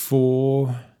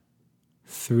4,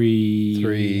 3,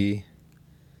 Three,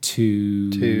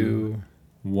 2, two,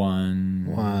 1,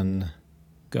 one,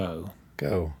 go.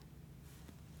 go.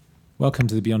 Welcome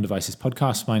to the Beyond Devices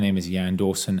podcast. My name is Jan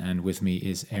Dawson, and with me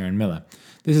is Aaron Miller.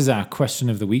 This is our Question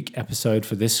of the Week episode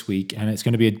for this week, and it's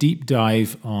going to be a deep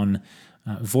dive on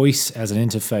voice as an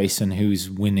interface and who's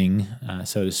winning,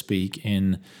 so to speak,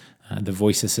 in the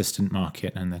voice assistant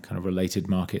market and the kind of related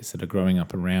markets that are growing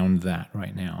up around that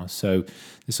right now. So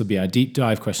this will be our deep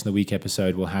dive Question of the Week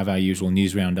episode. We'll have our usual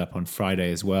news roundup on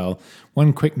Friday as well.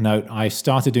 One quick note, I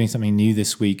started doing something new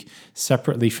this week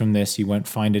separately from this. You won't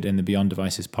find it in the Beyond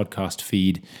Devices podcast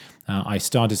feed. I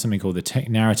started something called the Tech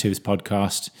Narratives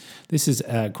podcast. This is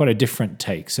quite a different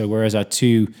take. So whereas our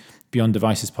two Beyond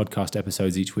Devices podcast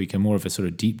episodes each week are more of a sort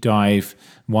of deep dive,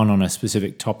 one on a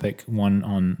specific topic, one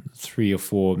on 3 or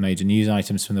 4 major news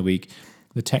items from the week.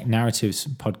 The Tech Narratives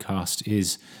podcast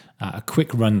is a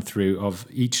quick run through of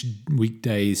each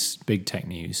weekday's big tech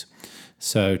news.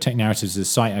 So Tech Narratives is a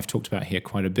site I've talked about here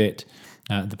quite a bit.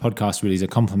 The podcast really is a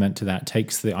complement to that,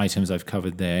 takes the items I've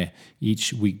covered there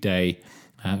each weekday.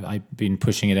 I've been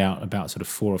pushing it out about sort of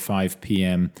 4 or 5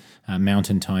 p.m.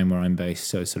 Mountain time where I'm based,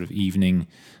 so sort of evening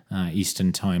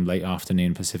Eastern time, late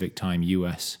afternoon Pacific time,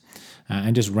 US,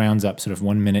 and just rounds up sort of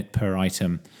 1 minute per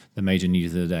item, the major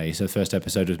news of the day. So the first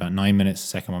episode was about 9 minutes, the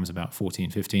second one was about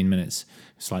 15 minutes,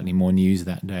 slightly more news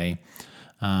that day.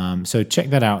 So check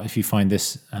that out if you find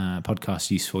this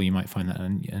podcast useful. You might find that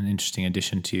an interesting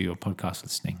addition to your podcast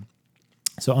listening.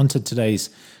 So on to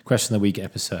today's Question of the Week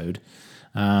episode.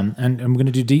 And I'm going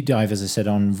to do deep dive, as I said,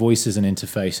 on voice as an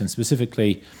interface and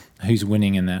specifically who's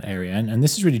winning in that area. And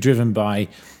this is really driven by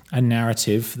a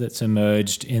narrative that's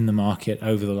emerged in the market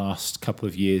over the last couple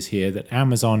of years here that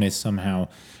Amazon is somehow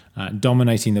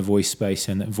dominating the voice space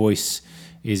and that voice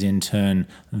is in turn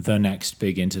the next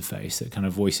big interface. That kind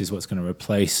of voice is what's going to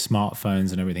replace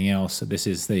smartphones and everything else. So this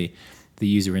is the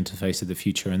user interface of the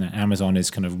future, and that Amazon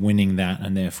is kind of winning that,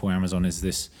 and therefore Amazon is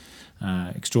this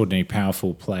extraordinarily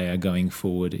powerful player going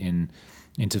forward in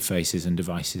interfaces and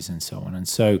devices and so on. And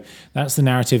so that's the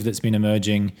narrative that's been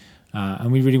emerging,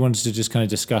 and we really wanted to just kind of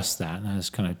discuss that. And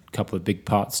there's kind of a couple of big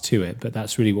parts to it, but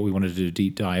that's really what we wanted to do a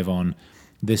deep dive on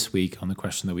this week on the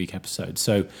Question of the Week episode.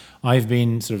 So I've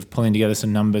been sort of pulling together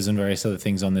some numbers and various other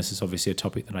things on this. It's obviously a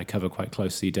topic that I cover quite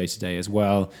closely day to day as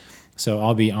well. So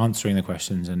I'll be answering the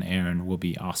questions and Aaron will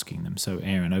be asking them. So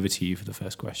Aaron, over to you for the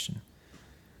first question.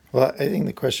 Well, I think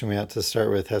the question we ought to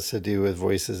start with has to do with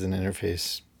voice as an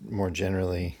interface more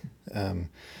generally. There's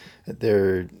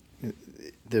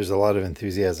a lot of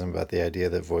enthusiasm about the idea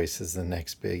that voice is the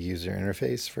next big user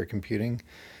interface for computing,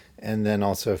 and then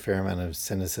also a fair amount of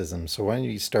cynicism. So why don't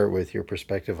you start with your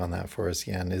perspective on that for us,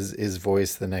 Jan? Is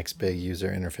voice the next big user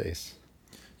interface?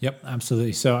 Yep,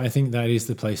 absolutely. So I think that is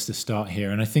the place to start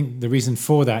here. And I think the reason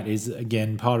for that is,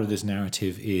 again, part of this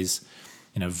narrative is,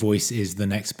 voice is the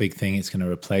next big thing. It's going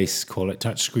to replace, call it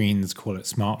touchscreens, call it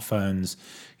smartphones.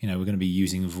 We're going to be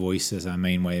using voice as our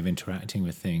main way of interacting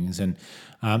with things. And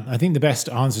I think the best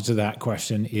answer to that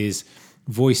question is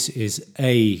voice is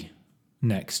a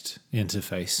next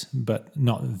interface, but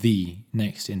not the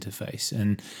next interface.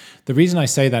 And the reason I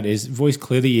say that is voice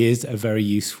clearly is a very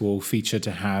useful feature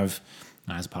to have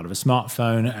as part of a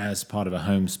smartphone, as part of a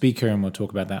home speaker, and we'll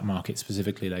talk about that market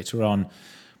specifically later on.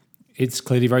 It's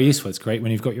clearly very useful. It's great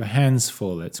when you've got your hands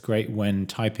full. It's great when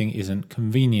typing isn't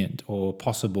convenient or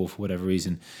possible for whatever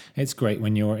reason. It's great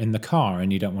when you're in the car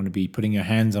and you don't want to be putting your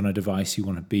hands on a device. You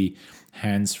want to be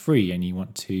hands-free and you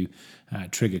want to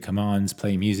trigger commands,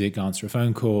 play music, answer a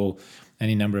phone call,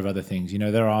 any number of other things.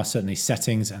 There are certainly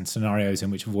settings and scenarios in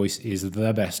which voice is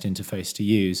the best interface to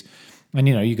use. And,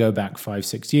 you go back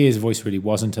 5-6 years, voice really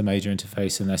wasn't a major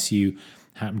interface unless you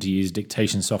happen to use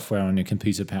dictation software on your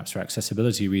computer, perhaps for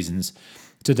accessibility reasons.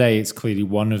 Today, it's clearly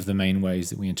one of the main ways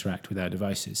that we interact with our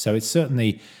devices. So it's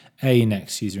certainly a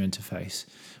next user interface.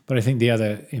 But I think the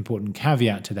other important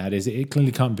caveat to that is it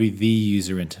clearly can't be the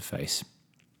user interface.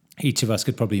 Each of us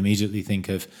could probably immediately think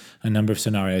of a number of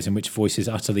scenarios in which voice is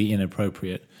utterly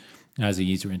inappropriate as a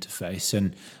user interface.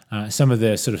 And some of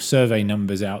the sort of survey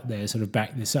numbers out there sort of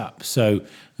back this up. So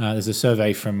there's a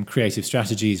survey from Creative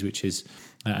Strategies, which is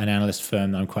an analyst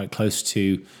firm that I'm quite close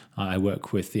to. I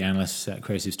work with the analysts at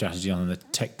Creative Strategy on the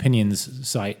TechPinions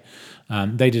site.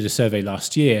 They did a survey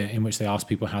last year in which they asked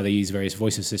people how they use various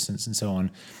voice assistants and so on.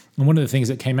 And one of the things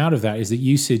that came out of that is that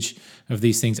usage of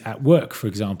these things at work, for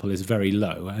example, is very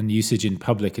low, and usage in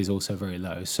public is also very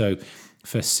low. So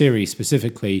For Siri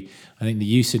specifically, I think the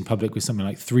use in public was something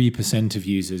like 3% of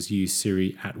users use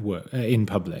Siri at work in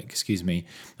public. Excuse me.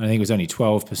 And I think it was only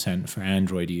 12% for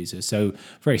Android users. So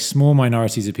very small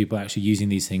minorities of people actually using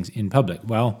these things in public.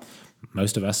 Well,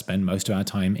 most of us spend most of our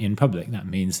time in public. That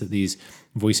means that these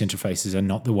voice interfaces are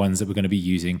not the ones that we're going to be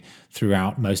using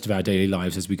throughout most of our daily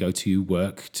lives as we go to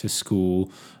work, to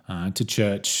school, to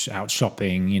church, out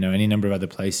shopping, any number of other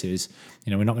places.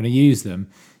 We're not going to use them.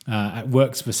 At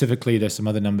work specifically, there's some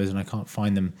other numbers, and I can't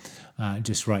find them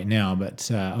just right now. But,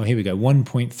 here we go,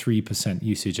 1.3%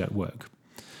 usage at work.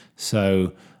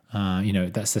 So,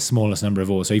 that's the smallest number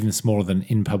of all, so even smaller than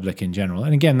in public in general.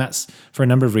 And again, that's for a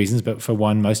number of reasons, but for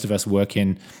one, most of us work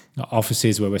in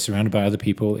offices where we're surrounded by other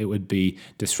people. It would be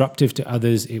disruptive to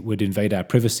others. It would invade our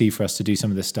privacy for us to do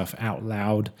some of this stuff out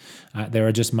loud. There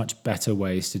are just much better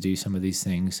ways to do some of these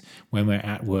things when we're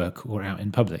at work or out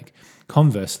in public.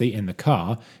 Conversely, in the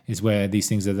car is where these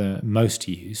things are the most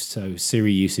used. So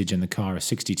Siri usage in the car is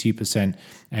 62%,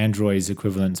 Android's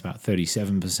equivalent is about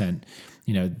 37%.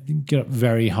 Get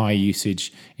very high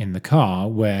usage in the car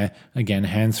where, again,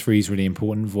 hands-free is really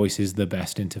important. Voice is the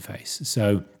best interface.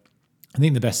 So I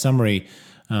think the best summary,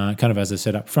 kind of as I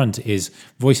said up front, is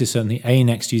voice is certainly a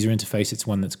next user interface. It's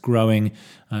one that's growing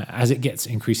as it gets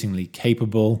increasingly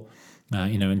capable.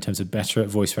 In terms of better at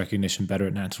voice recognition, better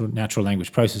at natural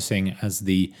language processing, as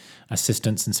the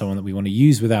assistants and so on that we want to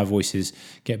use with our voices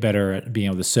get better at being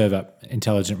able to serve up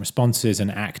intelligent responses and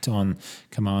act on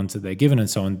commands that they're given and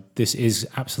so on. This is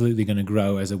absolutely going to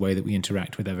grow as a way that we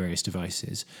interact with our various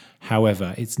devices.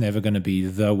 However, it's never going to be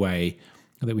the way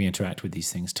that we interact with these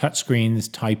things. Touchscreens,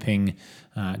 typing,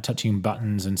 touching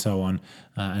buttons and so on,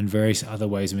 and various other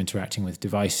ways of interacting with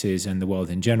devices and the world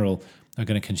in general are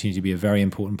going to continue to be a very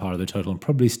important part of the total, and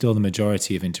probably still the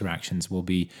majority of interactions will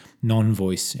be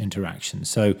non-voice interactions.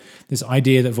 So this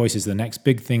idea that voice is the next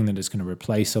big thing that is going to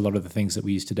replace a lot of the things that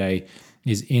we use today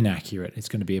is inaccurate. It's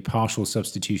going to be a partial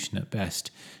substitution at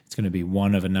best. It's going to be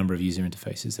one of a number of user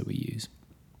interfaces that we use.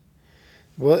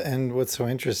 Well, and what's so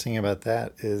interesting about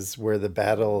that is where the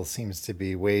battle seems to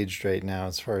be waged right now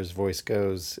as far as voice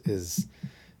goes is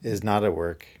not at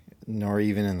work, nor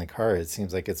even in the car. It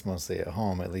seems like it's mostly at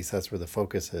home. At least that's where the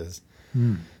focus is.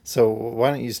 So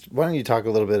why don't you talk a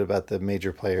little bit about the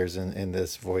major players in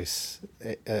this voice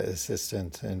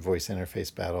assistant and voice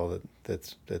interface battle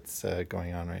that's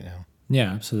going on right now?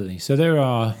 Yeah, absolutely. So there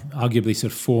are arguably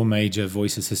sort of 4 major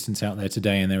voice assistants out there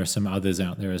today, and there are some others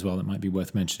out there as well that might be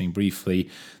worth mentioning briefly.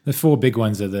 The 4 big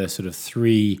ones are the sort of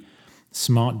 3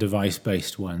 smart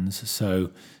device-based ones.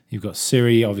 So you've got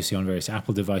Siri, obviously on various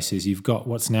Apple devices. You've got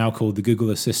what's now called the Google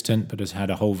Assistant, but has had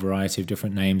a whole variety of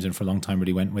different names, and for a long time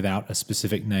really went without a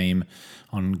specific name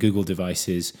on Google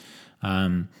devices.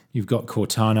 You've got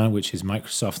Cortana, which is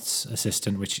Microsoft's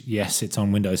assistant, which, yes, it's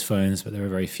on Windows phones, but there are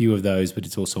very few of those, but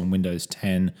it's also on Windows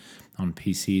 10, on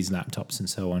PCs, laptops, and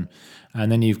so on.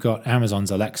 And then you've got Amazon's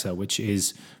Alexa, which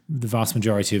is the vast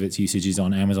majority of its usage is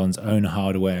on Amazon's own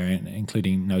hardware,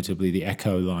 including notably the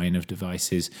Echo line of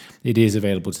devices. It is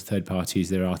available to third parties.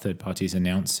 There are third parties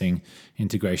announcing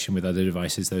integration with other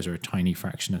devices. Those are a tiny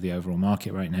fraction of the overall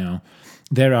market right now.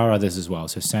 There are others as well.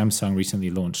 So Samsung recently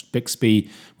launched Bixby,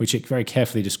 which it very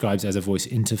carefully describes as a voice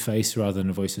interface rather than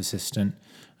a voice assistant.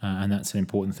 And that's an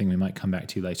important thing we might come back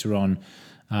to later on.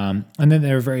 And then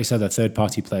there are various other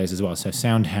third-party players as well. So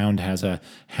SoundHound has a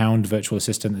Hound virtual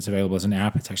assistant that's available as an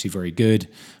app. It's actually very good,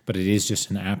 but it is just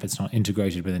an app. It's not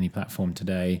integrated with any platform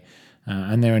today.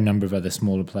 And there are a number of other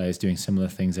smaller players doing similar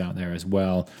things out there as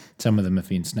well. Some of them have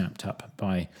been snapped up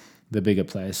by the bigger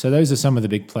players. So those are some of the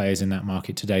big players in that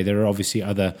market today. There are obviously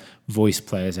other voice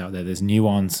players out there. There's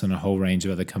Nuance and a whole range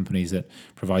of other companies that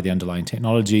provide the underlying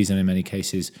technologies and in many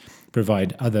cases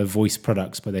provide other voice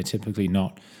products, but they're typically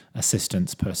not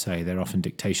assistants per se. They're often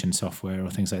dictation software or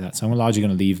things like that. So I'm largely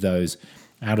going to leave those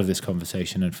out of this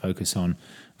conversation and focus on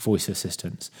voice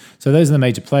assistants. So those are the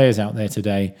major players out there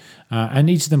today, and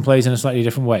each of them plays in a slightly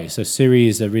different way. So Siri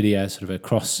is really a sort of a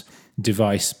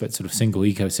cross-device but sort of single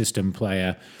ecosystem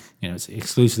player. It's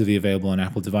exclusively available on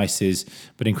Apple devices,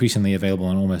 but increasingly available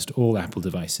on almost all Apple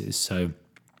devices. So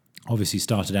obviously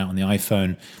started out on the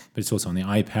iPhone, but it's also on the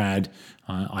iPad,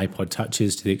 iPod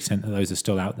Touches to the extent that those are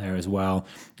still out there as well.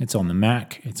 It's on the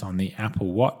Mac, it's on the Apple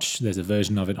Watch. There's a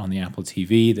version of it on the Apple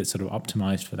TV that's sort of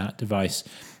optimized for that device.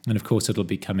 And of course, it'll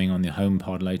be coming on the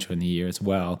HomePod later in the year as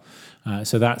well.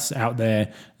 So that's out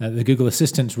there. The Google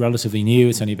Assistant's relatively new.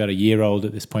 It's only about a year old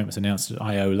at this point. It was announced at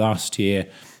I/O last year.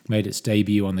 Made its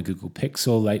debut on the Google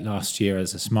Pixel late last year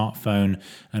as a smartphone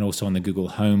and also on the Google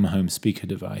Home speaker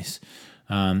device.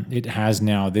 It has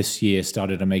now this year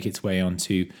started to make its way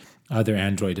onto other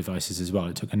Android devices as well.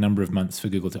 It took a number of months for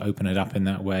Google to open it up in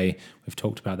that way. We've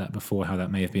talked about that before, how that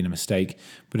may have been a mistake,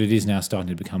 but it is now starting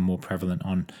to become more prevalent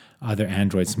on other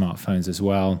Android smartphones as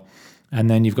well. And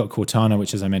then you've got Cortana,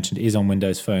 which, as I mentioned, is on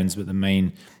Windows phones, but the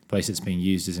main place it's being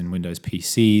used is in Windows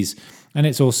PCs. And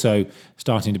it's also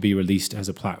starting to be released as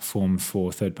a platform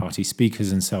for third-party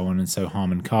speakers and so on. And so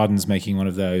Harman Kardon's making one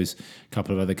of those. A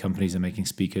couple of other companies are making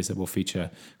speakers that will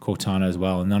feature Cortana as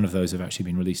well. And none of those have actually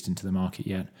been released into the market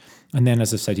yet. And then,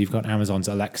 as I said, you've got Amazon's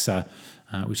Alexa,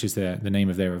 which is the name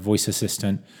of their voice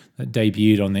assistant, that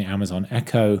debuted on the Amazon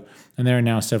Echo. And there are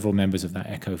now several members of that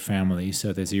Echo family.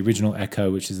 So there's the original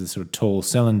Echo, which is the sort of tall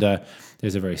cylinder.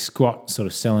 There's a very squat sort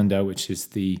of cylinder, which is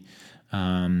the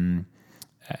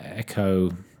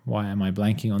Echo. Why am I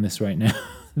blanking on this right now?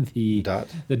 The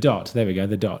Dot. There we go.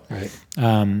 The Dot. Right.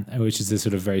 Which is the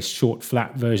sort of very short,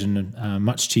 flat version,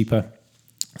 much cheaper.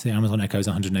 So the Amazon Echo is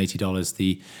 $180.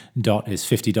 The Dot is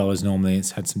 $50 normally.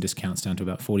 It's had some discounts down to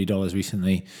about $40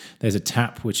 recently. There's a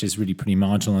Tap, which is really pretty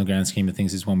marginal in the grand scheme of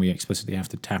things. It's one where you explicitly have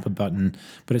to tap a button,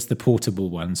 but it's the portable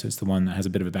one. So it's the one that has a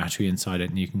bit of a battery inside it,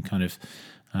 and you can kind of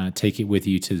take it with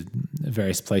you to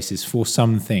various places for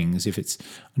some things. If it's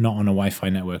not on a Wi-Fi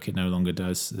network, it no longer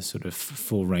does the sort of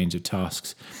full range of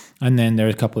tasks. And then there are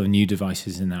a couple of new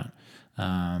devices in that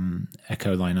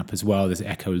Echo lineup as well. There's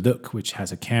Echo Look, which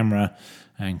has a camera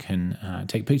and can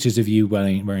take pictures of you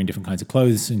wearing different kinds of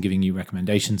clothes and giving you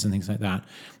recommendations and things like that.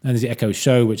 And there's the Echo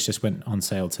Show, which just went on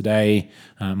sale today.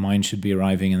 Mine should be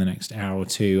arriving in the next hour or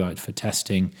two for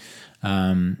testing.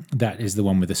 That is the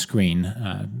one with a screen,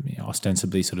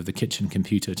 ostensibly sort of the kitchen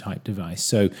computer type device.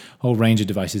 So a whole range of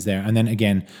devices there. And then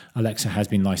again, Alexa has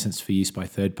been licensed for use by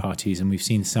third parties, and we've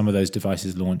seen some of those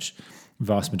devices launch.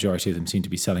 Vast majority of them seem to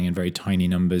be selling in very tiny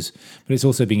numbers, but it's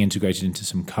also being integrated into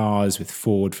some cars, with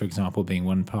Ford, for example, being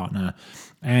one partner,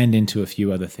 and into a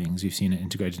few other things. We've seen it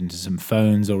integrated into some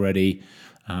phones already,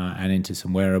 and into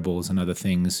some wearables and other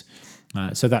things.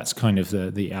 So that's kind of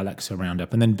the Alexa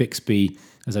roundup. And then Bixby,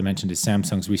 as I mentioned, is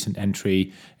Samsung's recent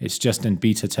entry. It's just in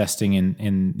beta testing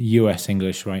in US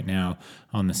English right now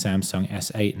on the Samsung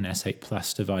S8 and S8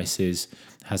 Plus devices.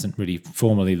 Hasn't really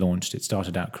formally launched. It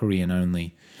started out Korean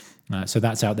only. So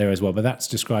that's out there as well, but that's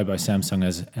described by Samsung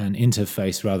as an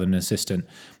interface rather than an assistant,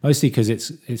 mostly because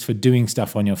it's for doing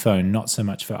stuff on your phone, not so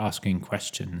much for asking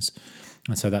questions.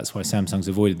 And so that's why Samsung's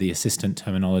avoided the assistant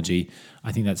terminology.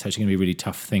 I think that's actually going to be a really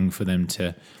tough thing for them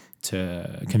to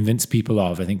convince people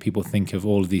of. I think people think of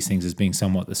all of these things as being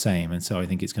somewhat the same, and so I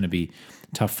think it's going to be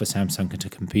tough for Samsung to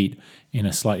compete in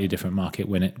a slightly different market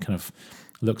when it kind of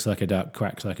looks like a duck,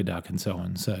 quacks like a duck, and so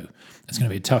on. So it's going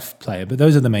to be a tough player, but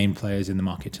those are the main players in the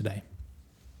market today.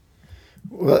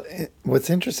 Well, what's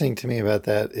interesting to me about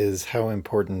that is how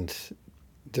important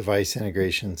device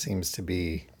integration seems to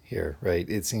be here, right?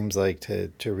 It seems like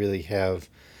to really have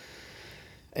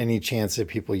any chance of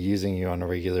people using you on a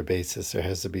regular basis, there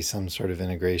has to be some sort of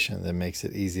integration that makes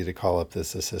it easy to call up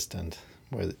this assistant.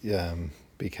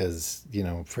 Because,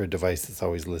 for a device that's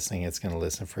always listening, it's going to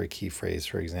listen for a key phrase,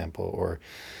 for example, or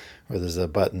there's a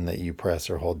button that you press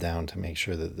or hold down to make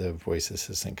sure that the voice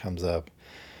assistant comes up.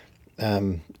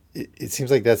 It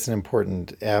seems like that's an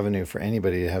important avenue for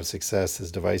anybody to have success,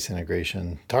 is device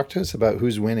integration. Talk to us about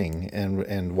who's winning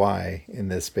and why in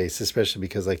this space, especially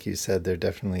because, like you said, there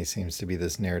definitely seems to be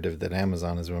this narrative that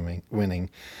Amazon is winning,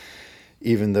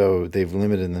 even though they've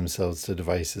limited themselves to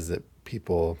devices that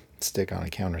people stick on a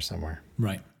counter somewhere.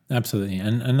 Right. Absolutely.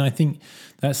 And I think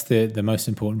that's the most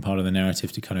important part of the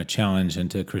narrative to kind of challenge and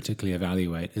to critically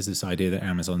evaluate, is this idea that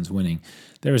Amazon's winning.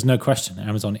 There is no question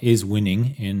Amazon is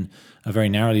winning in a very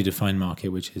narrowly defined market,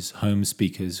 which is home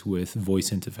speakers with voice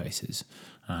interfaces.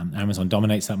 Amazon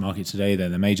dominates that market today. They're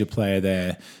the major player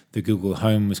there. The Google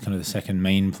Home was kind of the second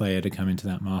main player to come into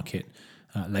that market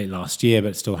late last year,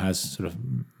 but still has sort of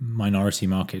minority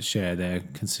market share. They're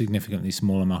significantly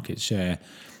smaller market share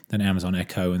than Amazon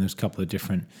Echo, and there's a couple of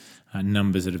different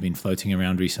numbers that have been floating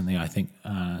around recently. I think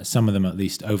some of them at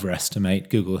least overestimate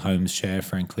Google Home's share,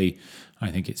 frankly.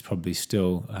 I think it's probably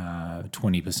still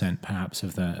 20% perhaps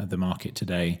of the market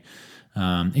today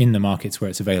in the markets where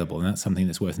it's available, and that's something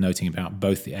that's worth noting about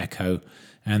both the Echo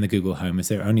and the Google Home, is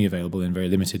they're only available in very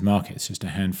limited markets, just a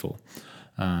handful.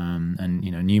 And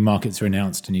new markets are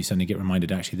announced, and you suddenly get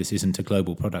reminded, actually, this isn't a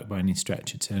global product by any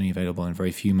stretch. It's only available in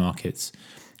very few markets,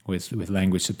 with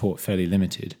language support fairly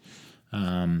limited.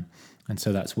 And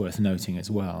so that's worth noting as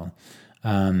well.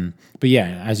 But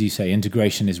yeah, as you say,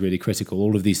 integration is really critical.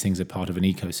 All of these things are part of an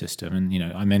ecosystem.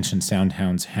 And, I mentioned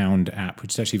SoundHound's Hound app,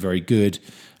 which is actually very good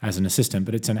as an assistant,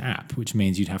 but it's an app, which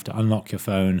means you'd have to unlock your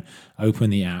phone, open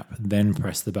the app, then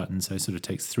press the button. So it sort of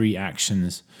takes 3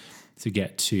 actions to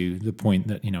get to the point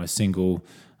that, a single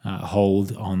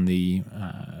hold on the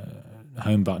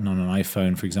home button on an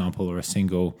iPhone, for example, or a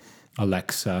single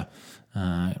Alexa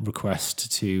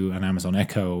request to an Amazon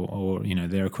Echo or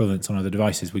their equivalents on other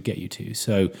devices would get you to.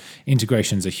 So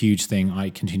integration's a huge thing. I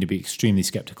continue to be extremely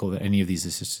skeptical that any of these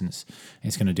assistants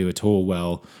is going to do at all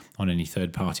well on any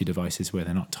third-party devices where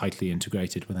they're not tightly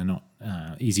integrated, where they're not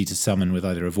easy to summon with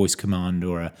either a voice command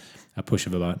or a push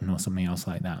of a button or something else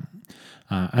like that.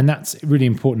 And that's really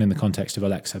important in the context of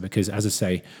Alexa because, as I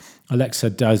say, Alexa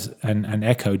does and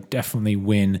Echo definitely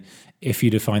win if you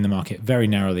define the market very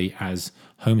narrowly as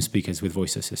home speakers with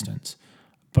voice assistants.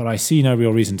 But I see no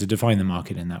real reason to define the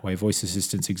market in that way. Voice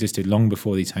assistants existed long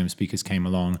before these home speakers came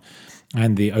along,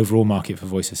 and the overall market for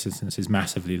voice assistants is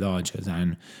massively larger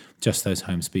than just those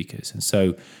home speakers. And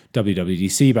so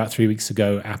WWDC, about 3 weeks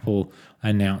ago, Apple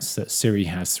announced that Siri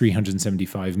has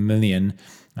 375 million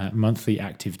monthly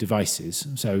active devices.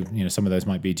 So, some of those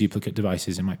might be duplicate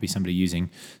devices. It might be somebody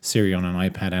using Siri on an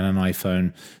iPad and an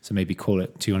iPhone. So maybe call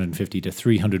it 250 to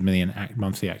 300 million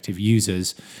monthly active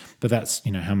users. But that's,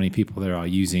 how many people there are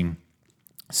using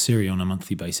Siri on a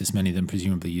monthly basis, many of them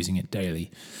presumably using it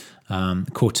daily.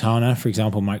 Cortana, for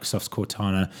example, Microsoft's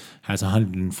Cortana has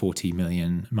 140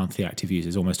 million monthly active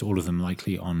users, almost all of them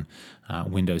likely on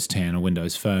Windows 10 or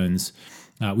Windows phones.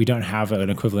 We don't have an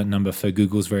equivalent number for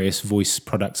Google's various voice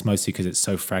products, mostly because it's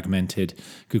so fragmented.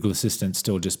 Google Assistant's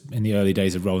still just in the early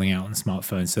days of rolling out on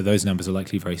smartphones, so those numbers are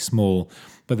likely very small,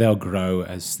 but they'll grow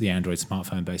as the Android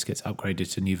smartphone base gets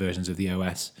upgraded to new versions of the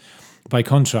OS. By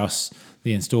contrast,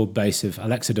 the installed base of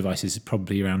Alexa devices is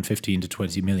probably around 15 to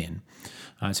 20 million.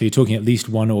 So you're talking at least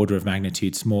one order of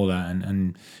magnitude smaller,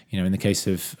 and in the case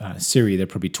of Siri, there are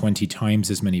probably 20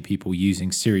 times as many people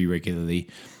using Siri regularly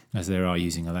as there are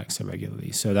using Alexa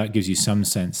regularly. So that gives you some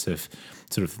sense of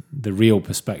sort of the real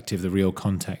perspective, the real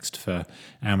context for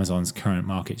Amazon's current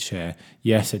market share.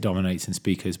 Yes, it dominates in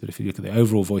speakers, but if you look at the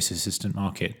overall voice assistant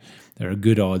market, there are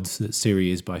good odds that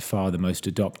Siri is by far the most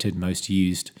adopted, most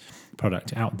used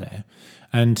product out there.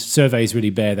 And surveys really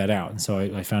bear that out. And so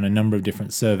I found a number of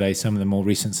different surveys, some of them more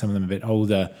recent, some of them a bit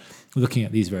older, looking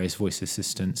at these various voice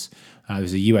assistants. There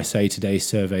was a USA Today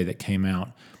survey that came out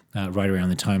right around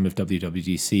the time of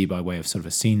WWDC by way of sort of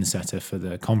a scene setter for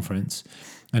the conference.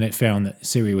 And it found that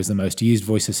Siri was the most used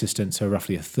voice assistant, so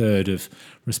roughly a third of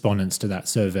respondents to that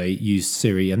survey used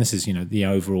Siri. And this is, the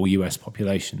overall US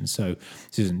population. So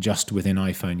this isn't just within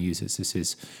iPhone users. This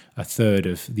is a third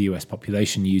of the US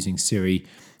population using Siri.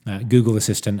 Google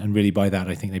Assistant, and really by that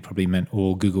I think they probably meant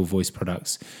all Google Voice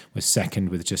products, was second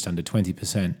with just under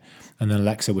 20%, and then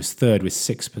Alexa was third with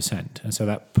 6%. And so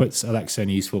that puts Alexa in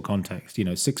useful context.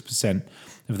 6%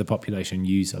 of the population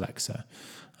use Alexa.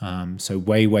 So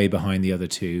way behind the other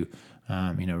two,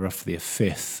 roughly a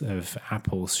fifth of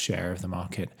Apple's share of the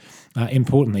market.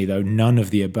 Importantly, though, none of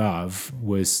the above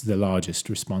was the largest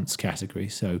response category.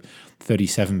 So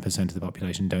 37% of the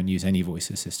population don't use any voice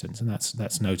assistants, and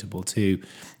that's notable too.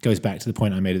 Goes back to the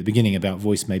point I made at the beginning about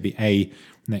voice may be a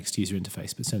next user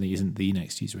interface, but certainly isn't the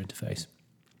next user interface.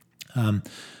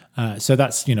 So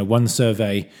that's one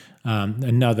survey.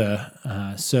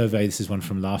 Another survey, this is one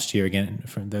from last year again,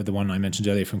 from the one I mentioned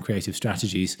earlier from Creative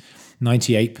Strategies.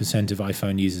 98% of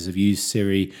iPhone users have used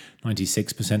Siri,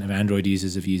 96% of Android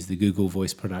users have used the Google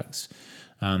Voice products.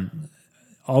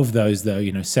 Of those, though,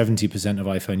 70% of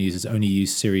iPhone users only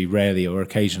use Siri rarely or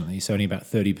occasionally, so only about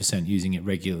 30% using it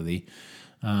regularly.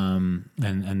 And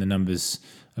the numbers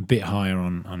a bit higher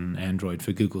on Android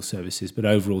for Google services, but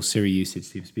overall Siri usage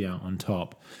seems to be out on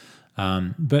top.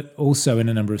 But also in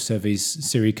a number of surveys,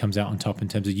 Siri comes out on top in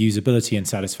terms of usability and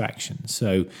satisfaction.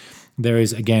 So there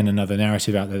is, again, another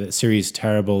narrative out there that Siri is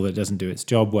terrible, that it doesn't do its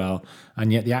job well,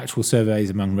 and yet the actual surveys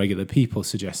among regular people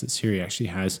suggest that Siri actually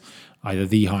has either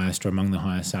the highest or among the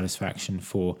highest satisfaction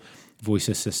for voice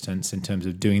assistants in terms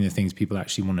of doing the things people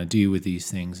actually want to do with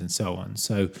these things and so on.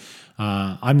 So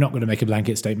I'm not going to make a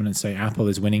blanket statement and say Apple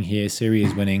is winning here, Siri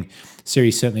is winning.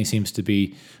 Siri certainly seems to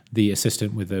be the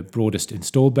assistant with the broadest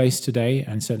install base today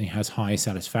and certainly has high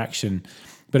satisfaction.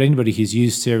 But anybody who's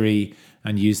used Siri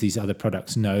and used these other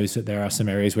products knows that there are some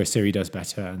areas where Siri does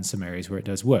better and some areas where it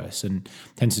does worse, and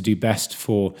tends to do best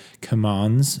for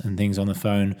commands and things on the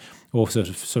phone, or sort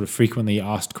of frequently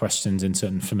asked questions in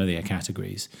certain familiar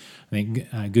categories. I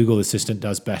think Google Assistant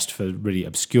does best for really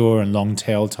obscure and long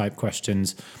tail type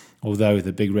questions, although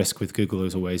the big risk with Google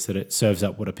is always that it serves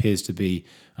up what appears to be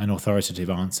an authoritative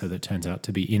answer that turns out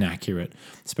to be inaccurate,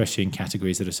 especially in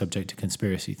categories that are subject to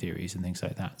conspiracy theories and things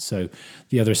like that. So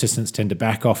the other assistants tend to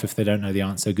back off if they don't know the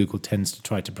answer. Google tends to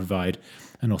try to provide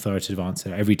an authoritative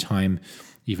answer every time,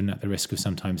 even at the risk of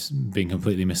sometimes being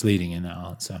completely misleading in that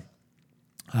answer.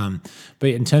 But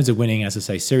in terms of winning, as I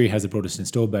say, Siri has the broadest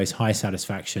install base, high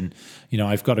satisfaction.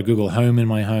 I've got a Google Home in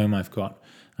my home. I've got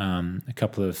a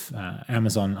couple of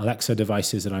Amazon Alexa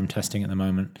devices that I'm testing at the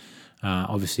moment.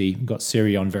 Obviously, got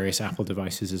Siri on various Apple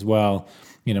devices as well.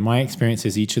 My experience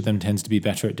is each of them tends to be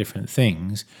better at different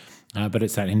things. But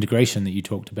it's that integration that you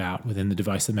talked about within the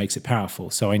device that makes it powerful.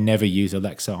 So I never use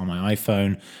Alexa on my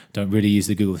iPhone, don't really use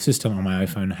the Google Assistant on my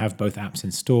iPhone, have both apps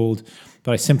installed,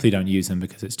 but I simply don't use them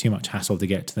because it's too much hassle to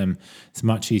get to them. It's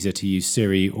much easier to use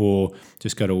Siri or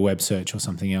just go to a web search or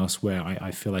something else where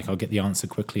I feel like I'll get the answer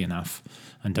quickly enough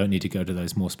and don't need to go to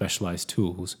those more specialized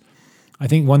tools. I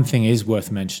think one thing is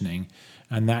worth mentioning,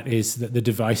 and that is that the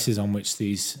devices on which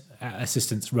these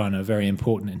assistants run are very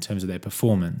important in terms of their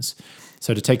performance.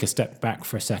 So to take a step back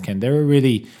for a second, there are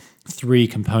really three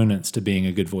components to being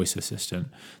a good voice assistant.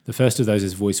 The first of those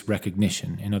is voice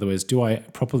recognition. In other words, do I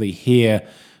properly hear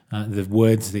the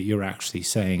words that you're actually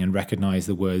saying and recognize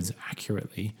the words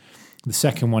accurately? The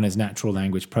second one is natural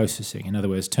language processing. In other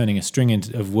words, turning a string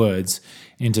of words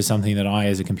into something that I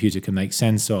as a computer can make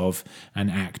sense of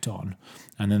and act on.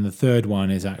 And then the third one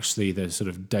is actually the sort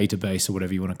of database or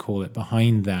whatever you want to call it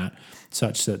behind that,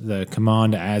 such that the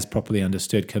command, as properly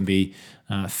understood, can be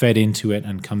fed into it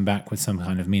and come back with some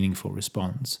kind of meaningful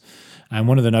response. And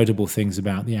one of the notable things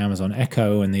about the Amazon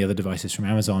Echo and the other devices from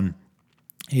Amazon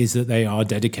is that they are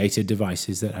dedicated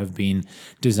devices that have been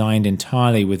designed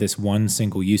entirely with this one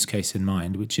single use case in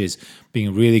mind, which is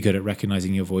being really good at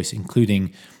recognizing your voice,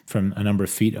 including from a number of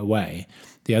feet away.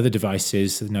 The other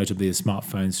devices, notably the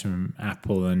smartphones from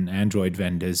Apple and Android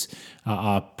vendors,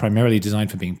 are primarily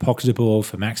designed for being pocketable,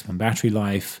 for maximum battery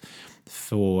life,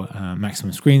 for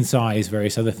maximum screen size,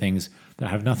 various other things that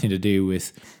have nothing to do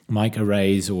with mic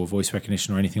arrays or voice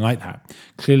recognition or anything like that.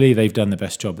 Clearly, they've done the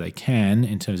best job they can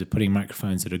in terms of putting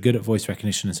microphones that are good at voice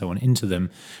recognition and so on into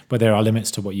them, but there are limits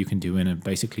to what you can do in a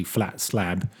basically flat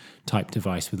slab type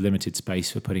device with limited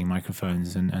space for putting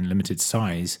microphones and limited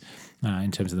size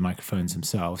in terms of the microphones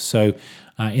themselves. So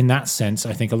in that sense,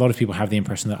 I think a lot of people have the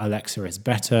impression that Alexa is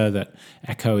better, that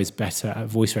Echo is better at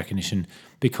voice recognition,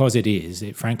 because it is.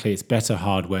 Frankly, it's better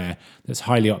hardware that's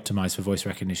highly optimized for voice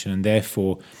recognition, and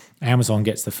therefore Amazon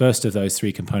gets the first of those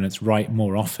three components right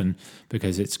more often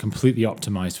because it's completely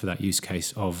optimized for that use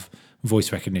case of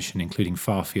voice recognition, including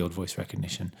far-field voice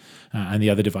recognition. And the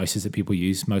other devices that people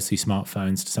use, mostly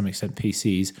smartphones, to some extent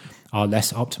PCs, are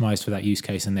less optimized for that use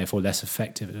case and therefore less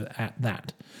effective at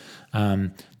that.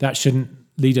 That shouldn't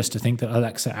lead us to think that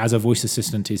Alexa as a voice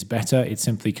assistant is better. It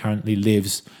simply currently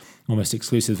lives almost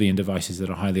exclusively in devices that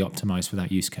are highly optimized for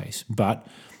that use case. But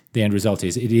the end result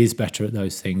is it is better at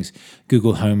those things.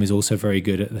 Google Home is also very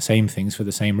good at the same things for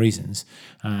the same reasons.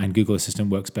 And Google Assistant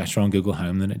works better on Google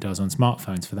Home than it does on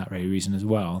smartphones for that very reason as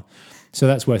well. So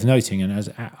that's worth noting. And as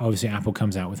obviously Apple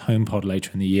comes out with HomePod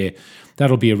later in the year,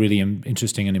 that'll be a really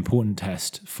interesting and important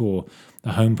test for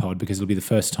the HomePod, because it'll be the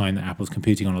first time that Apple's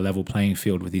competing on a level playing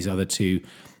field with these other two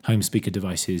home speaker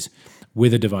devices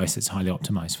with a device that's highly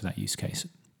optimized for that use case.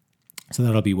 So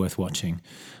that'll be worth watching.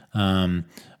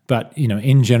 But,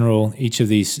 in general, each of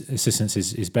these assistants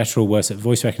is better or worse at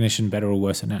voice recognition, better or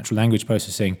worse at natural language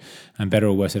processing, and better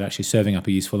or worse at actually serving up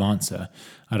a useful answer.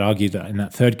 I'd argue that in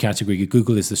that third category,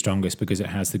 Google is the strongest because it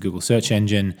has the Google search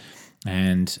engine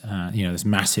and, this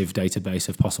massive database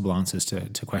of possible answers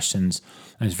to questions.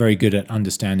 And it's very good at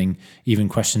understanding even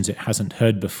questions it hasn't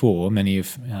heard before. Many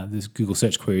of the Google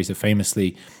search queries are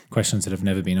famously questions that have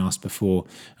never been asked before.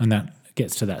 And that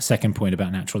gets to that second point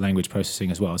about natural language processing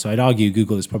as well. So I'd argue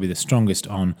Google is probably the strongest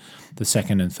on the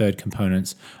second and third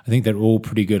components. I think they're all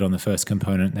pretty good on the first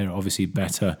component. They're obviously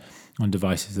better on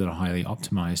devices that are highly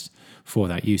optimized for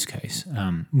that use case.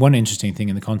 One interesting thing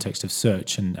in the context of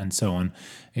search and so on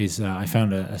is I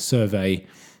found a survey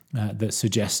that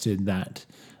suggested that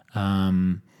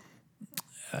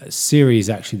Siri is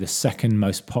actually the second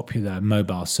most popular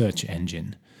mobile search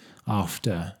engine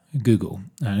after Google.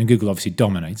 And Google obviously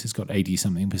dominates. It's got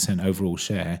 80-something% overall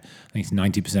share. I think it's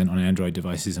 90% on Android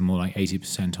devices and more like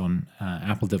 80% on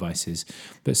Apple devices.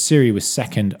 But Siri was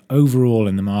second overall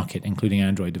in the market, including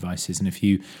Android devices. And if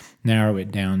you narrow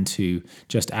it down to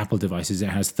just Apple devices, it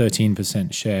has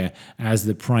 13% share as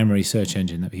the primary search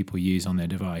engine that people use on their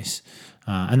device.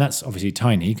 And that's obviously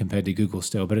tiny compared to Google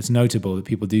still, but it's notable that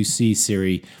people do see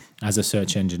Siri as a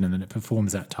search engine and that it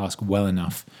performs that task well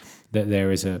enough that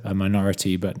there is a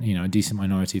minority, but a decent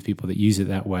minority of people that use it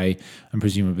that way, and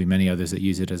presumably many others that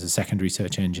use it as a secondary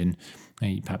search engine,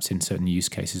 perhaps in certain use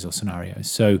cases or scenarios.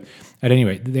 So at any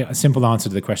rate, the simple answer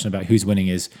to the question about who's winning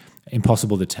is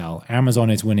impossible to tell. Amazon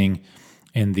is winning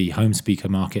in the home speaker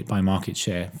market by market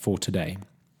share for today.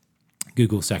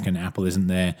 Google second, Apple isn't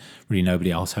there. Really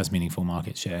nobody else has meaningful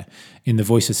market share. In the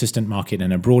voice assistant market,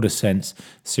 in a broader sense,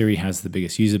 Siri has the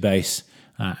biggest user base,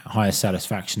 highest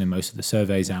satisfaction in most of the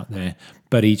surveys out there,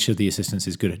 but each of the assistants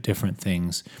is good at different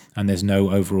things, and there's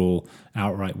no overall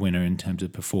outright winner in terms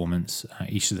of performance.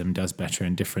 Each of them does better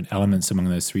in different elements among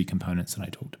those three components that I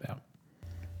talked about.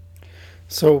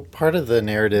 So part of the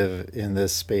narrative in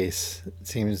this space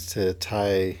seems to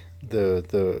tie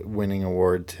the winning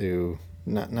award to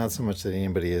not so much that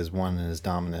anybody is won and is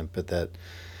dominant, but that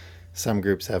some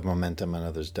groups have momentum and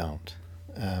others don't.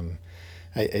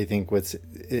 I think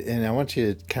and I want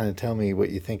you to kind of tell me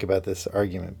what you think about this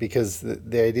argument, because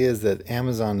the idea is that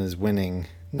Amazon is winning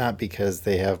not because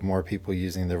they have more people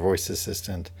using their voice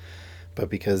assistant, but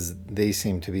because they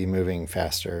seem to be moving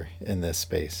faster in this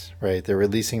space, right? They're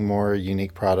releasing more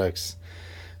unique products.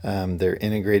 They're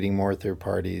integrating more third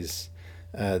parties.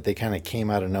 They kind of came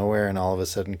out of nowhere and all of a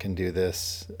sudden can do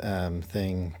this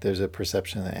thing. There's a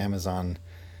perception that Amazon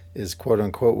is quote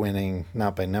unquote winning,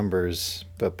 not by numbers,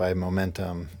 but by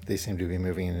momentum. They seem to be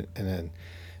moving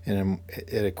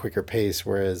at a quicker pace,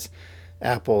 whereas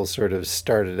Apple sort of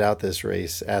started out this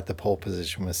race at the pole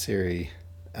position with Siri,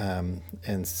 and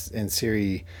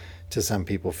Siri to some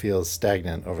people feels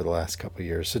stagnant over the last couple of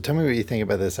years. So tell me what you think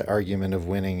about this argument of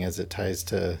winning as it ties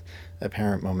to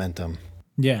apparent momentum.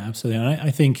 Yeah, absolutely. And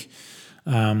I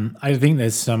think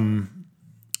there's some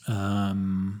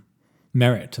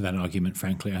merit to that argument,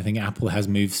 frankly. I think Apple has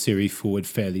moved Siri forward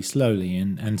fairly slowly,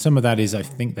 and some of that is I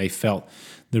think they felt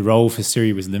the role for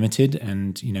Siri was limited,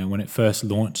 and when it first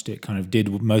launched, it kind of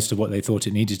did most of what they thought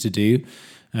it needed to do.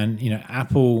 And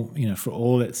Apple, for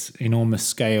all its enormous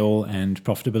scale and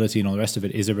profitability and all the rest of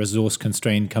it, is a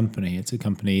resource-constrained company. It's a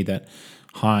company that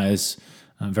hires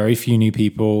very few new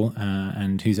people,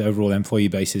 and whose overall employee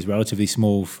base is relatively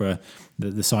small for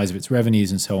the size of its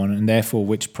revenues and so on, and therefore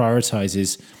which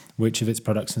prioritizes which of its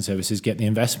products and services get the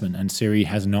investment. And Siri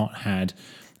has not had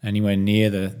anywhere near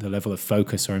the level of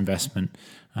focus or investment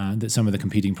that some of the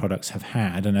competing products have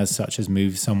had, and as such has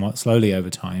moved somewhat slowly over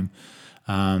time.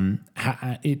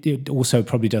 It also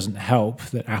probably doesn't help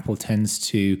that Apple tends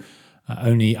to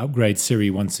only upgrade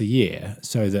Siri once a year,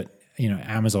 so that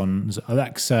Amazon's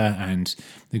Alexa and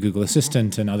the Google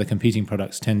Assistant and other competing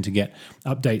products tend to get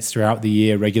updates throughout the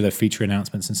year, regular feature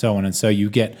announcements and so on. And so you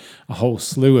get a whole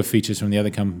slew of features from the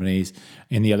other companies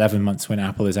in the 11 months when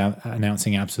Apple is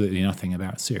announcing absolutely nothing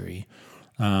about Siri.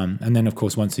 And then, of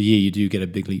course, once a year, you do get a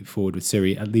big leap forward with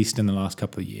Siri, at least in the last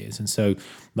couple of years. And so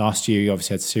last year, you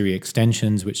obviously had Siri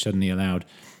extensions, which suddenly allowed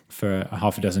for a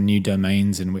half a dozen new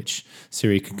domains in which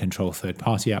Siri can control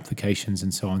third-party applications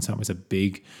and so on. So that was a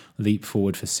big leap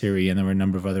forward for Siri. And there were a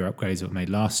number of other upgrades that were made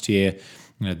last year.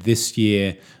 This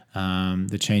year,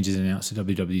 the changes announced at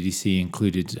WWDC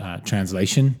included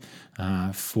translation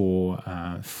for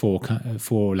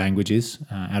four languages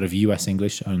out of US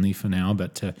English only for now,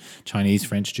 but Chinese,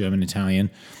 French, German, Italian.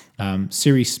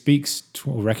 Siri speaks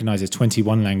or recognizes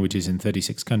 21 languages in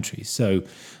 36 countries. So,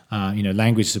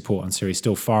 language support on Siri is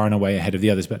still far and away ahead of the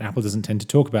others, but Apple doesn't tend to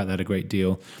talk about that a great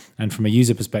deal. And from a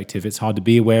user perspective, it's hard to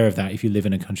be aware of that if you live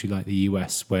in a country like the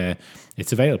US where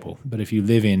it's available. But if you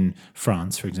live in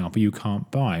France, for example, you can't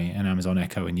buy an Amazon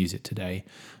Echo and use it today.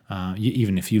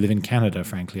 Even if you live in Canada,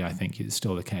 frankly, I think it's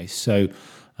still the case. So,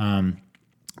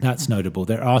 that's notable.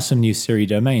 There are some new Siri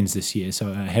domains this year. So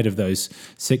ahead of those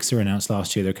 6 that were announced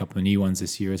last year, there are a couple of new ones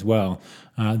this year as well.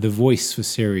 The voice for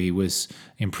Siri was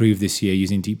improved this year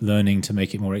using deep learning to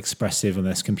make it more expressive and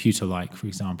less computer-like, for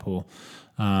example.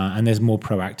 And there's more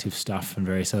proactive stuff and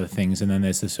various other things. And then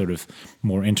there's the sort of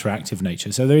more interactive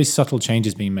nature. So there is subtle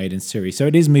changes being made in Siri. So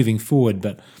it is moving forward,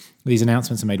 but these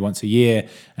announcements are made once a year,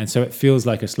 and so it feels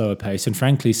like a slower pace. And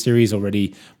frankly, Siri is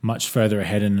already much further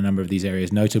ahead in a number of these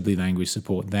areas, notably language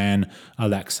support, than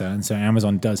Alexa. And so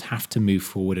Amazon does have to move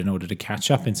forward in order to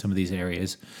catch up in some of these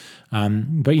areas.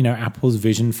 But Apple's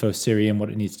vision for Siri and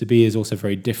what it needs to be is also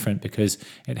very different, because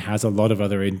it has a lot of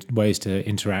other ways to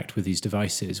interact with these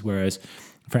devices. Whereas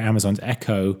for Amazon's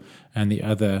Echo and the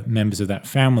other members of that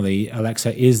family,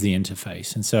 Alexa is the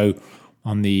interface. And so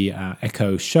on the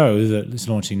Echo Show that is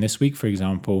launching this week, for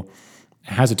example,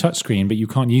 it has a touchscreen, but you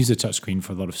can't use the touchscreen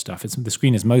for a lot of stuff. The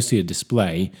screen is mostly a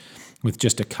display with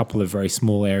just a couple of very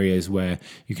small areas where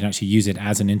you can actually use it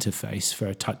as an interface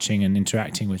for touching and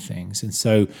interacting with things. And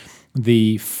so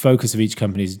the focus of each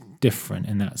company is different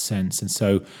in that sense. And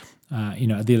so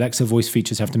the Alexa voice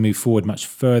features have to move forward much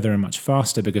further and much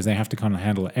faster because they have to kind of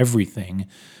handle everything.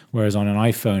 Whereas on an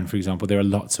iPhone, for example, there are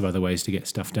lots of other ways to get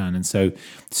stuff done. And so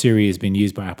Siri has been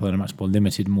used by Apple in a much more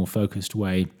limited, more focused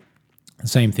way The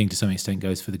same thing to some extent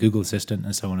goes for the Google Assistant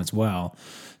and so on as well.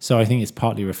 So I think it's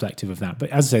partly reflective of that. But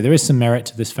as I say, there is some merit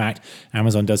to this fact.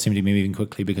 Amazon does seem to be moving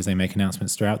quickly because they make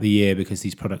announcements throughout the year, because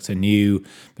these products are new,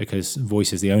 because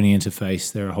voice is the only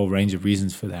interface. There are a whole range of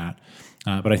reasons for that.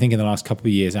 But I think in the last couple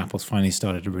of years, Apple's finally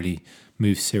started to really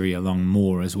move Siri along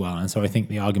more as well. And so I think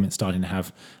the argument's starting to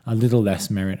have a little less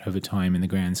merit over time in the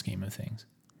grand scheme of things.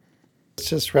 Let's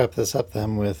just wrap this up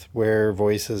then with where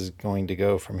voice is going to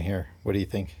go from here. What do you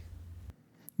think?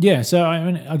 Yeah, so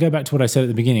I'll go back to what I said at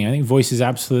the beginning. I think voice is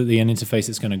absolutely an interface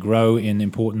that's going to grow in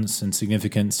importance and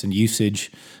significance and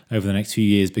usage over the next few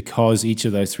years, because each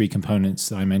of those three components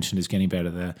that I mentioned is getting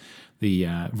better.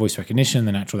 The voice recognition,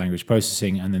 the natural language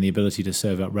processing, and then the ability to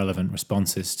serve up relevant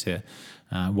responses to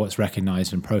what's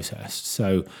recognized and processed.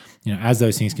 So, as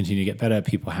those things continue to get better,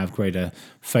 people have greater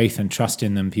faith and trust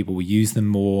in them. People will use them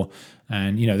more.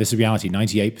 And, this is a reality.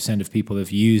 98% of people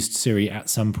have used Siri at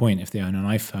some point if they own an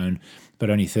iPhone, but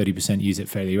only 30% use it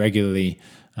fairly regularly.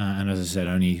 And as I said,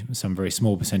 only some very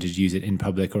small percentage use it in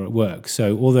public or at work.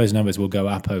 So all those numbers will go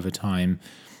up over time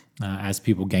as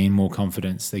people gain more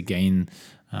confidence. They gain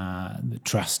the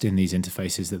trust in these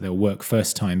interfaces that they'll work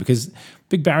first time, because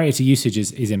big barrier to usage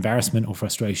is embarrassment or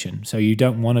frustration. So you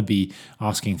don't want to be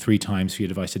asking 3 times for your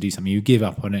device to do something. You give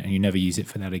up on it and you never use it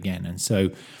for that again. And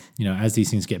so, as these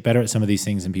things get better at some of these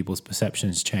things and people's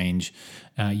perceptions change,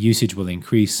 usage will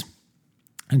increase.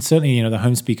 And certainly, the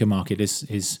home speaker market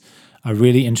is a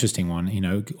really interesting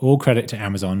one. All credit to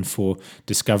Amazon for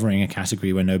discovering a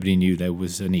category where nobody knew there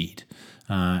was a need.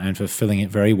 And for filling it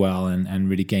very well and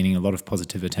really gaining a lot of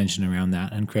positive attention around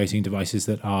that and creating devices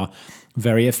that are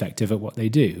very effective at what they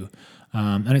do.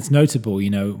 And it's notable,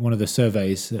 one of the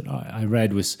surveys that I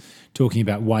read was talking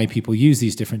about why people use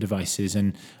these different devices.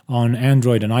 And on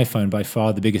Android and iPhone, by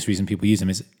far the biggest reason people use them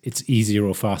is it's easier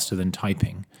or faster than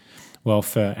typing. Well,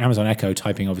 for Amazon Echo,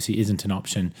 typing obviously isn't an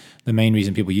option. The main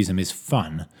reason people use them is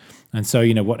fun. And so,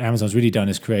 what Amazon's really done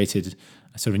is created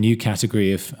a sort of new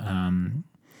category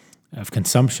of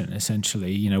consumption,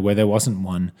 essentially, where there wasn't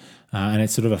one. And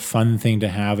it's sort of a fun thing to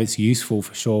have. It's useful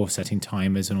for sure, setting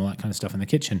timers and all that kind of stuff in the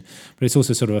kitchen, but it's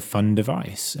also sort of a fun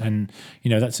device. And,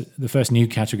 that's the first new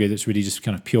category that's really just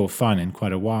kind of pure fun in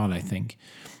quite a while, I think.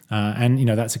 And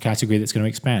that's a category that's going to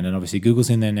expand. And obviously Google's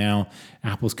in there now.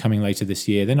 Apple's coming later this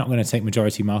year. They're not going to take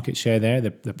majority market share there.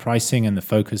 The pricing and the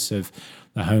focus of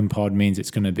the HomePod means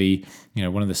it's going to be,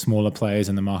 one of the smaller players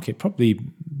in the market, probably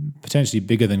potentially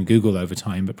bigger than Google over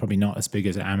time, but probably not as big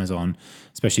as Amazon,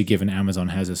 especially given Amazon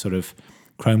has a sort of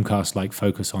Chromecast-like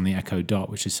focus on the Echo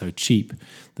Dot, which is so cheap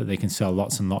that they can sell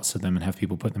lots and lots of them and have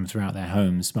people put them throughout their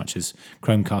homes, much as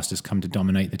Chromecast has come to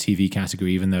dominate the TV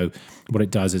category, even though what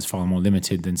it does is far more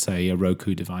limited than, say, a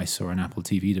Roku device or an Apple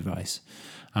TV device.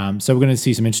 So we're going to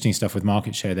see some interesting stuff with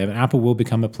market share there, but Apple will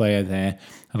become a player there.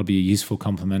 That'll be a useful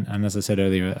complement. And as I said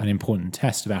earlier, an important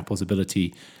test of Apple's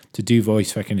ability to do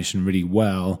voice recognition really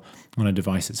well on a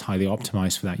device that's highly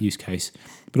optimized for that use case,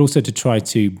 but also to try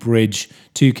to bridge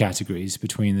two categories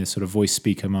between the sort of voice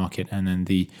speaker market and then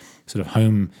the sort of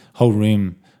whole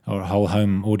room or whole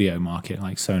home audio market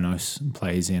like Sonos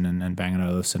plays in and Bang &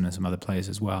 Olufsen and some other players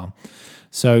as well.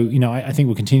 So, I think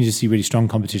we'll continue to see really strong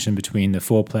competition between the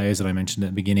 4 players that I mentioned at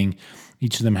the beginning.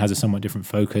 Each of them has a somewhat different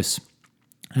focus.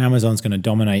 Amazon's going to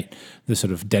dominate the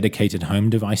sort of dedicated home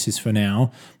devices for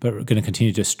now, but we're going to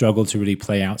continue to struggle to really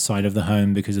play outside of the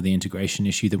home because of the integration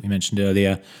issue that we mentioned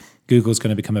earlier. Google's going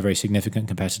to become a very significant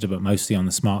competitor, but mostly on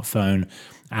the smartphone.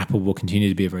 Apple will continue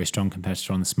to be a very strong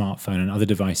competitor on the smartphone and other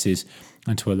devices,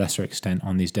 and to a lesser extent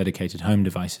on these dedicated home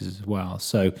devices as well.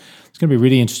 So it's going to be a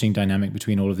really interesting dynamic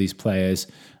between all of these players.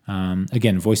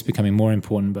 Again, voice becoming more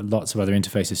important, but lots of other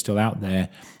interfaces still out there.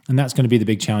 And that's going to be the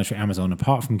big challenge for Amazon.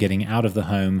 Apart from getting out of the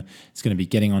home, it's going to be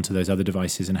getting onto those other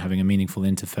devices and having a meaningful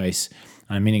interface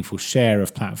and a meaningful share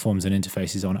of platforms and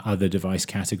interfaces on other device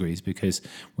categories, because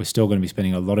we're still going to be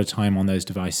spending a lot of time on those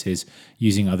devices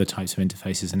using other types of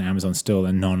interfaces, and Amazon's still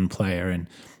a non-player in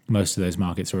most of those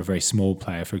markets, or a very small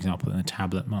player, for example, in the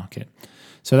tablet market.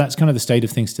 So that's kind of the state of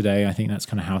things today. I think that's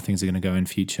kind of how things are going to go in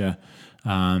future.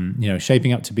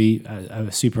 Shaping up to be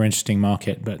a super interesting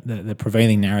market, but the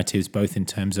prevailing narratives, both in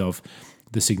terms of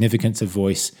the significance of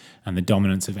voice and the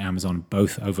dominance of Amazon,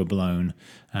 both overblown,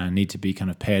 need to be kind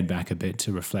of pared back a bit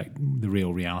to reflect the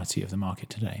real reality of the market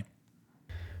today.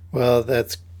 Well,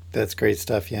 that's great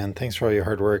stuff, Jan. Thanks for all your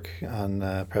hard work on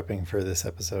prepping for this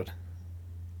episode.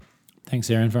 Thanks,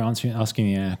 Aaron, for asking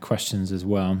the questions as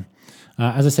well.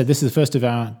 As I said, this is the first of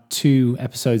our 2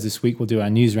 episodes this week. We'll do our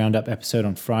news roundup episode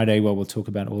on Friday, where we'll talk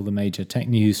about all the major tech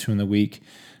news from the week.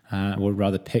 or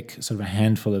rather pick sort of a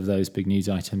handful of those big news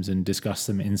items and discuss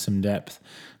them in some depth.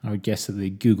 I would guess that the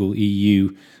Google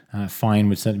EU fine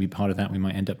would certainly be part of that. We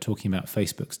might end up talking about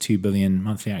Facebook's 2 billion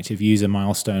monthly active user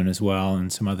milestone as well,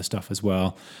 and some other stuff as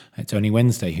well. It's only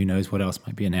Wednesday. Who knows what else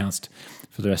might be announced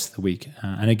for the rest of the week.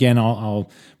 And again,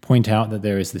 I'll point out that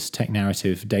there is this Tech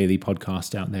Narrative daily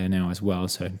podcast out there now as well.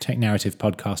 So Tech Narrative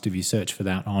podcast, if you search for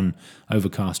that on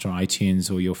Overcast or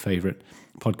iTunes or your favorite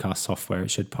podcast software,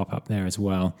 it should pop up there as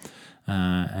well.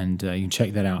 And you can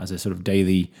check that out as a sort of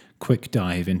daily quick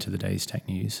dive into the day's tech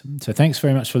news. So thanks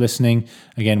very much for listening.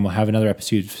 Again, we'll have another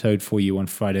episode for you on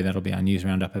Friday. That'll be our News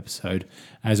Roundup episode.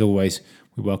 As always,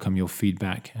 we welcome your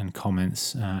feedback and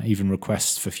comments, even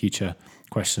requests for future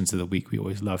questions of the week. We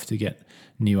always love to get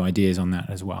new ideas on that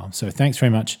as well. So thanks very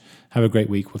much. Have a great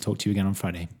week. We'll talk to you again on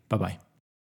Friday. Bye-bye.